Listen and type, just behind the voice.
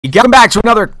Welcome back to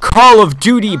another Call of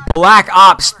Duty Black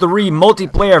Ops 3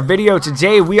 multiplayer video.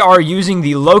 Today we are using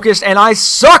the Locus, and I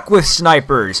suck with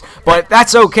snipers, but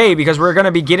that's okay because we're going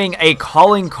to be getting a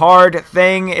calling card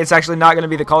thing. It's actually not going to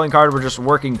be the calling card, we're just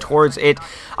working towards it.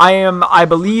 I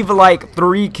believe, like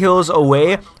 3 kills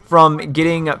away from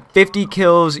getting 50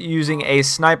 kills using a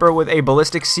sniper with a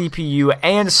Balistic CPU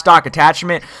and Stock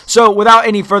attachment. So without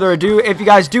any further ado, if you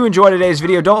guys do enjoy today's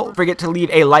video, don't forget to leave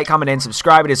a like, comment, and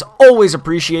subscribe. It is always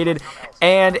appreciated,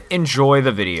 and enjoy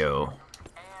the video.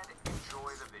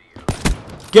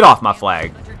 Get off my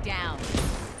flag.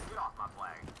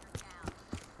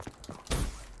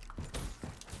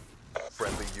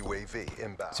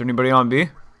 Is there anybody on B?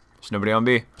 There's nobody on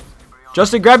B.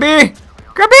 Justin, grab B!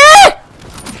 Grab B!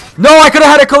 No, I could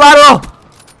have had a collateral!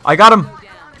 I got him.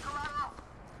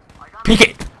 Peek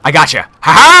it! I got you.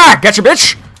 Ha-ha! Gotcha,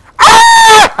 bitch!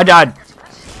 Ah! I died.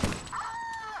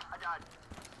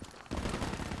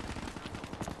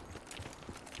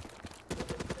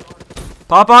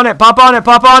 Pop on it, pop on it,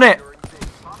 pop on it!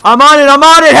 I'm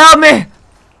on it, help me!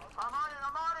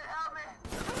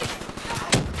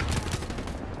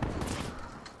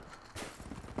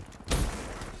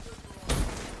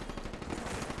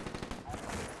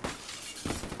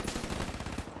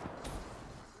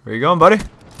 Where you going, buddy?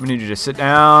 We need you to sit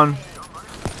down.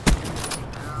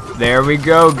 There we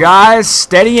go, guys.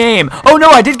 Steady aim. Oh, no,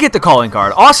 I did get the calling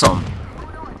card. Awesome.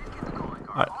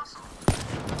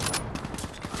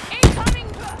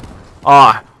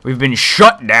 Ah, we've been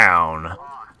shut down.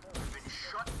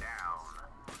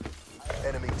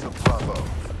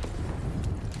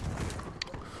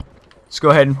 Let's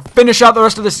go ahead and finish out the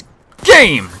rest of this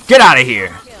game. Get out of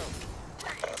here.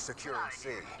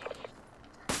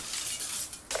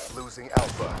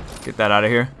 Get that out of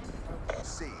here.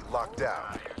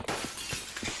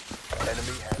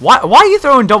 Why are you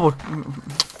throwing double?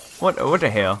 What the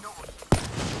hell?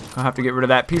 I'll have to get rid of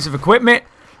that piece of equipment.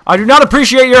 I do not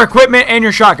appreciate your equipment and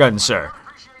your shotgun, sir.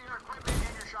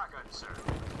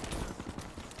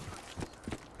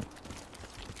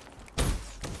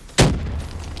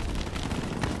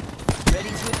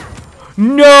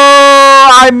 No,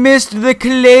 I missed the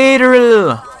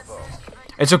collateral.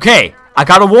 It's okay. I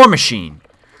got a war machine.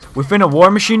 We finna war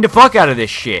machine the fuck out of this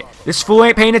shit. This fool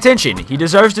ain't paying attention. He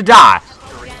deserves to die.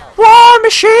 War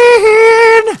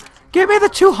machine! Give me the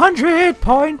 200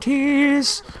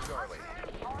 pointies.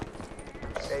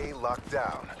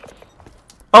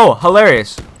 Oh,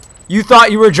 hilarious. You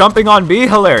thought you were jumping on B?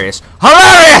 Hilarious.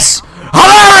 Hilarious!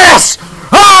 Hilarious!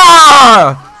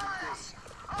 Ah!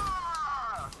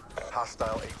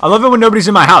 I love it when nobody's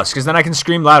in my house, because then I can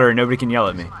scream louder and nobody can yell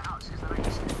at me.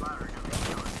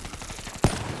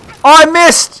 Oh, I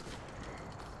missed!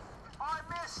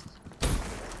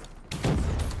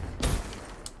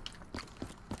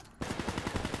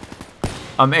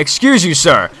 Excuse you,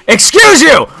 sir. Excuse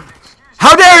you!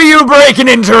 How dare you break and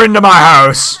enter into my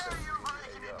house?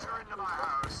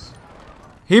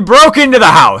 He broke into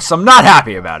the house. I'm not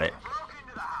happy about it.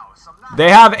 They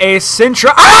have a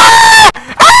sentry. Ah!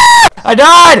 Ah! I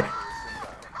died!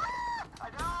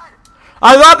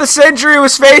 I thought the sentry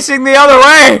was facing the other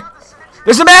way.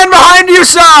 There's a man behind you,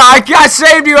 sir! I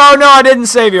saved you! Oh no, I didn't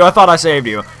save you. I thought I saved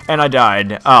you. And I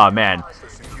died. Oh man.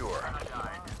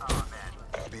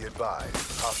 Be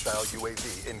advised, hostile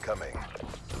UAV incoming.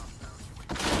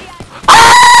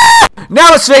 Ah!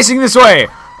 Now it's facing this way.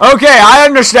 Okay, I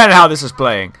understand how this is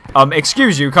playing.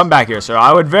 Excuse you, come back here, sir.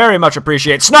 I would very much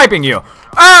appreciate sniping you.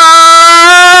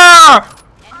 Ah!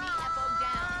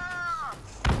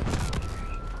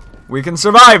 We can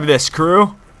survive this,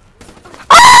 crew.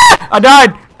 I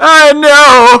died! Oh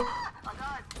no!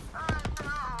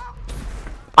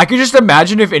 I could just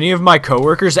imagine if any of my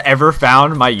coworkers ever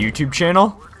found my YouTube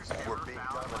channel.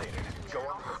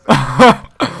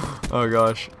 Oh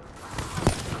gosh.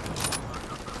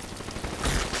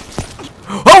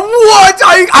 Oh what?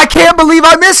 I can't believe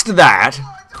I missed that!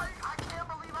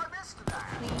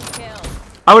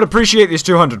 I would appreciate these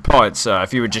 200 points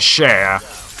if you would just share.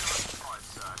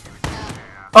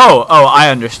 Oh, I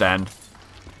understand.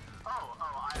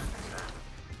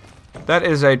 That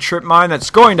is a trip mine that's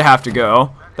going to have to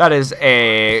go. That is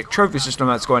a trophy system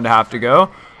that's going to have to go.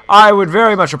 I would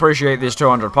very much appreciate these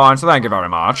 200 points. Thank you very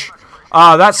much.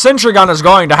 That sentry gun is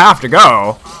going to have to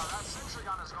go.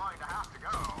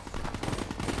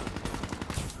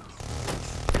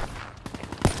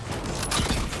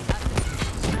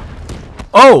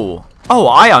 Oh,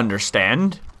 I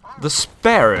understand. The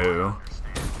sparrow.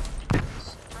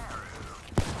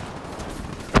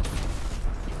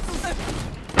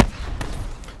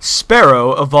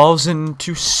 Sparrow evolves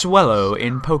into Swellow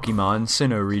in Pokemon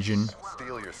Sinnoh region.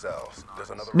 Steel yourselves. There's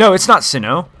No, it's not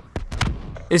Sinnoh.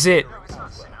 Is it?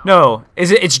 No,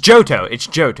 is it? It's Johto. It's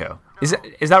Johto. Is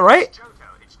that right?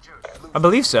 I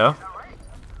believe so.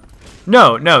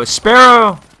 No, no.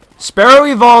 Sparrow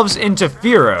evolves into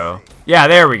Fearow. Yeah,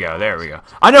 there we go. There we go.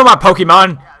 I know my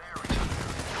Pokemon.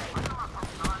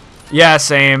 Yeah,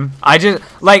 same. I just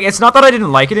like it's not that I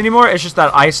didn't like it anymore. It's just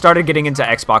that I started getting into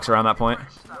Xbox around that point.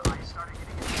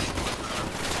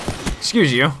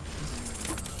 Excuse you.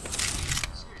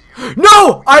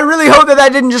 No! I really hope that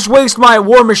that didn't just waste my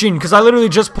War Machine, because I literally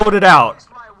just pulled it out.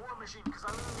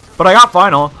 But I got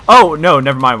final. Oh, no,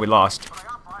 never mind, we lost.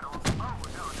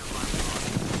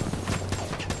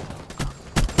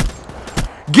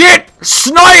 Get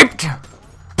sniped!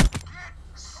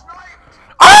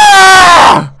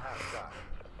 Ah!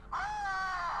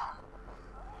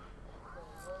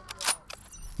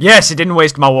 Yes, it didn't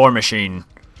waste my War Machine.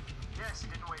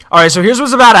 Alright, so here's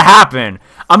what's about to happen.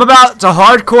 I'm about to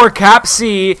hardcore cap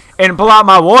C and pull out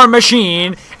my War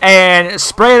Machine and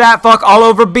spray that fuck all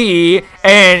over B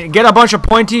and get a bunch of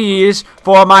pointies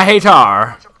for my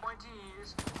hater.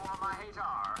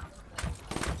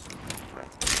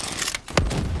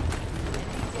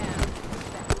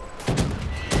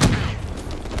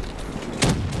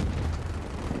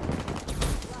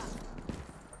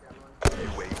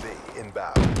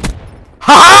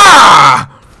 Ha-ha!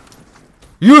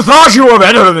 You thought you were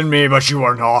better than me, but you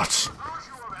are not.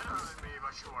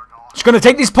 Just gonna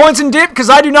take these points and dip,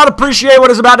 because I do not appreciate what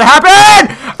is about to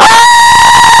happen!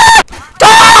 Ah!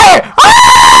 Die!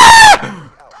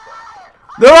 Ah!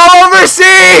 They're all over C!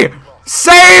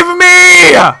 Save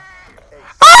me! Ah!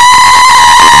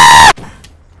 Ah!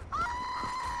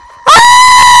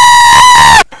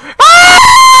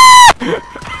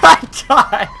 I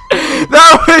died.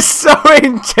 That was so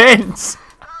intense.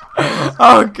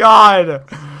 Oh god,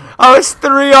 I was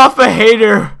 3 off a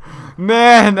hater.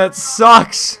 Man, that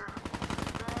sucks.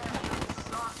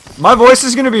 My voice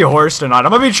is gonna be hoarse tonight.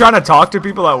 I'm gonna be trying to talk to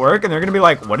people at work and they're gonna be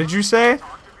like, what did you say?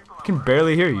 I can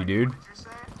barely hear you, dude.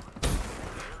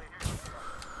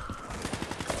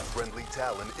 Friendly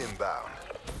Talon inbound.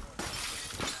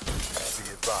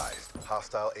 Be advised,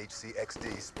 hostile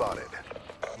HCXD spotted.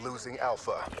 Losing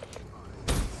Alpha.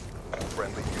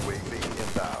 Friendly UAV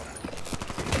inbound.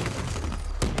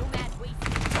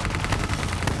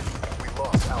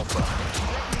 Lost Alpha.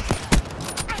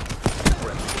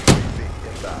 Friendly UAV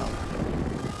inbound.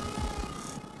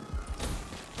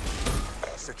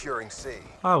 Securing C.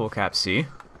 I will cap C.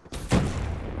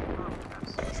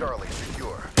 Charlie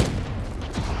secure.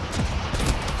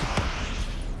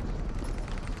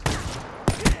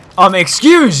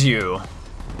 Excuse you.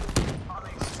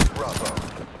 Bravo.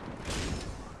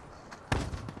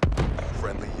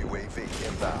 Friendly UAV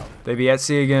inbound. They be at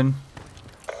C again.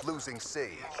 Losing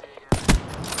C.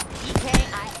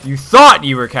 You thought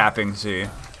you were capping C.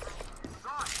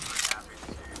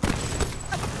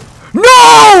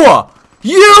 No!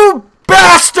 You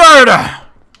bastard!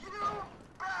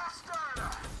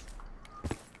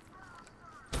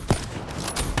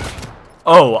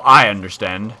 Oh, I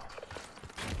understand.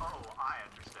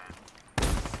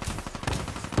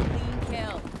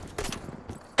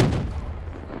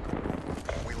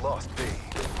 We lost B.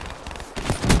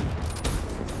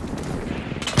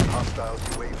 Hostile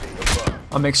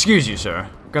UAV above. Excuse you, sir.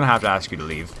 I'm gonna have to ask you to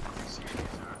leave.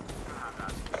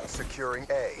 Securing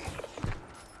A.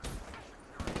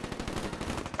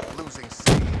 Losing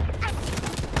C.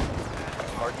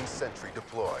 Hardened sentry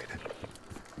deployed.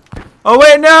 Oh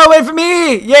wait, no, wait for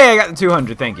me! Yeah, I got the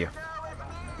 200, thank you.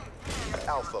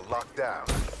 Alpha locked down.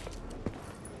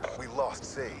 We lost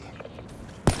C.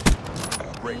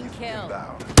 Wraith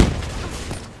inbound.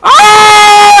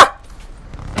 Ah!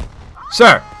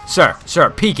 Sir,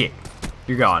 peek it.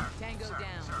 You're gone.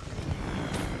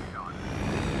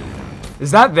 Is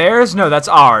that theirs? No, that's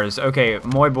ours. Okay,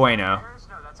 muy bueno.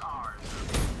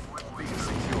 Be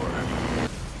secure.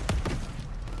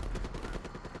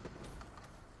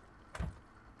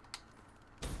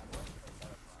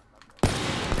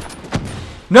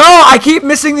 No, I keep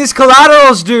missing these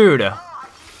collaterals, dude.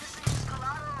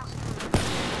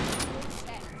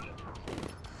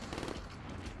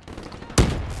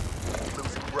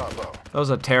 Losing Bravo. That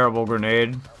was a terrible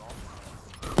grenade.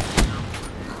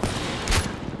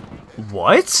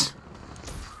 What?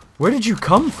 Where did you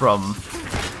come from?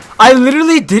 I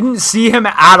literally didn't see him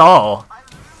at all.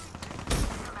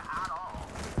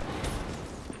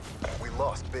 We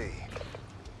lost B. Be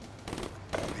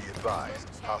advised,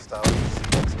 hostile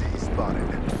CXD spotted.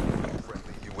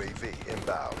 Friendly UAV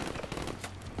inbound.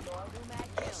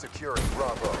 Securing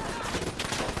Bravo.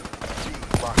 B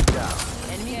locked down.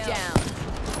 Enemy down.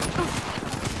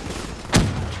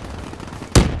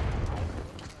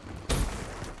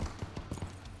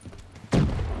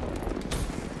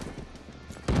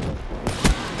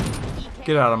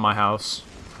 Get out of my house.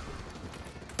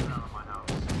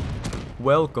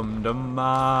 Welcome to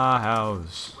my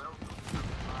house.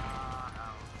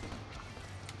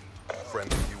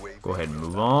 Friendly UAV Go ahead and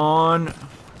move on.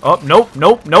 Oh, nope,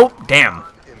 nope, nope. Damn.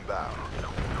 inbound.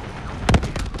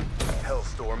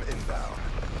 Hellstorm inbound.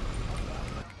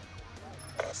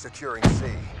 Securing C.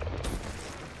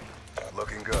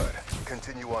 Looking good.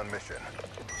 Continue on mission.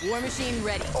 War machine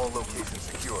ready. All locations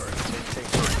secured. Maintain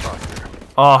current posture.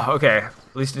 Oh, okay.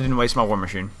 At least it didn't waste my war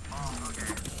machine.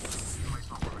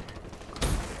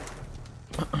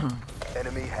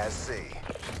 Enemy has C.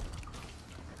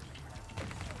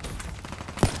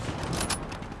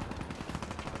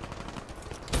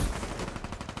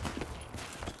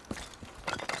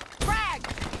 Frag!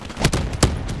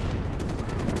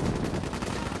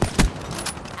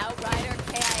 Outrider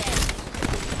KIA.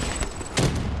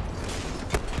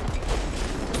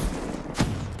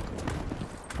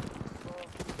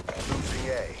 Losing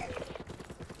A.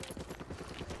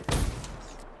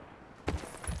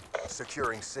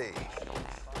 Securing C.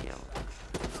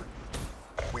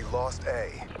 We lost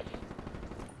A.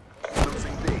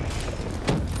 Losing B.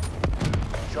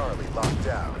 Charlie locked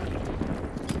down.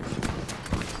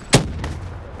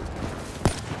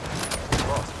 We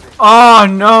lost B. Oh,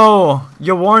 no.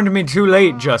 You warned me too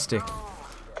late, Justy.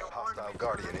 Hostile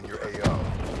Guardian in your AO.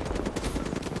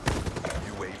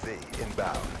 UAV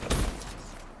inbound.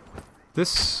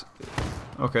 This...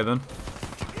 Okay, then.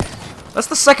 That's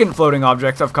the second floating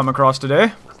object I've come across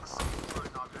today.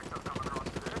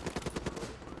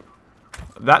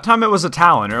 That time it was a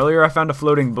Talon. Earlier I found a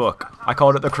floating book. I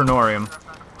called it the Chronorium.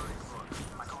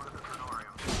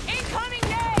 Incoming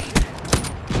gauge!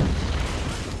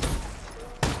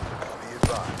 Be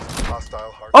advised.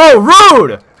 Hostile hard. Oh,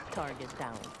 rude! Target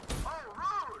down.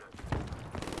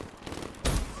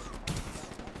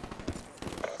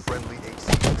 Friendly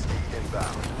HC-60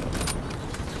 inbound.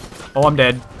 Oh, I'm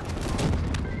dead.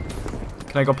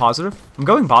 Can I go positive? I'm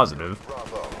going positive.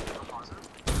 Bravo.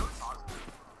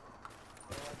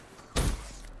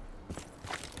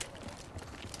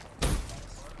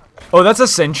 Oh, that's a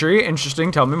sentry.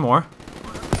 Interesting. Tell me more.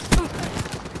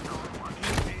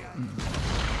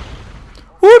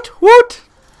 Woot, woot!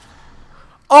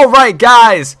 Alright,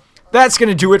 guys. That's going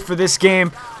to do it for this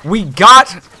game. We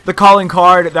got the calling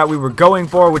card that we were going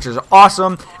for, which is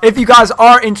awesome. If you guys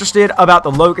are interested about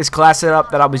the Locus class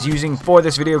setup that I was using for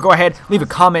this video, go ahead, leave a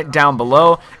comment down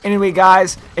below. Anyway,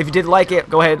 guys, if you did like it,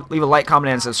 go ahead, leave a like,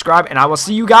 comment, and subscribe, and I will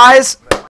see you guys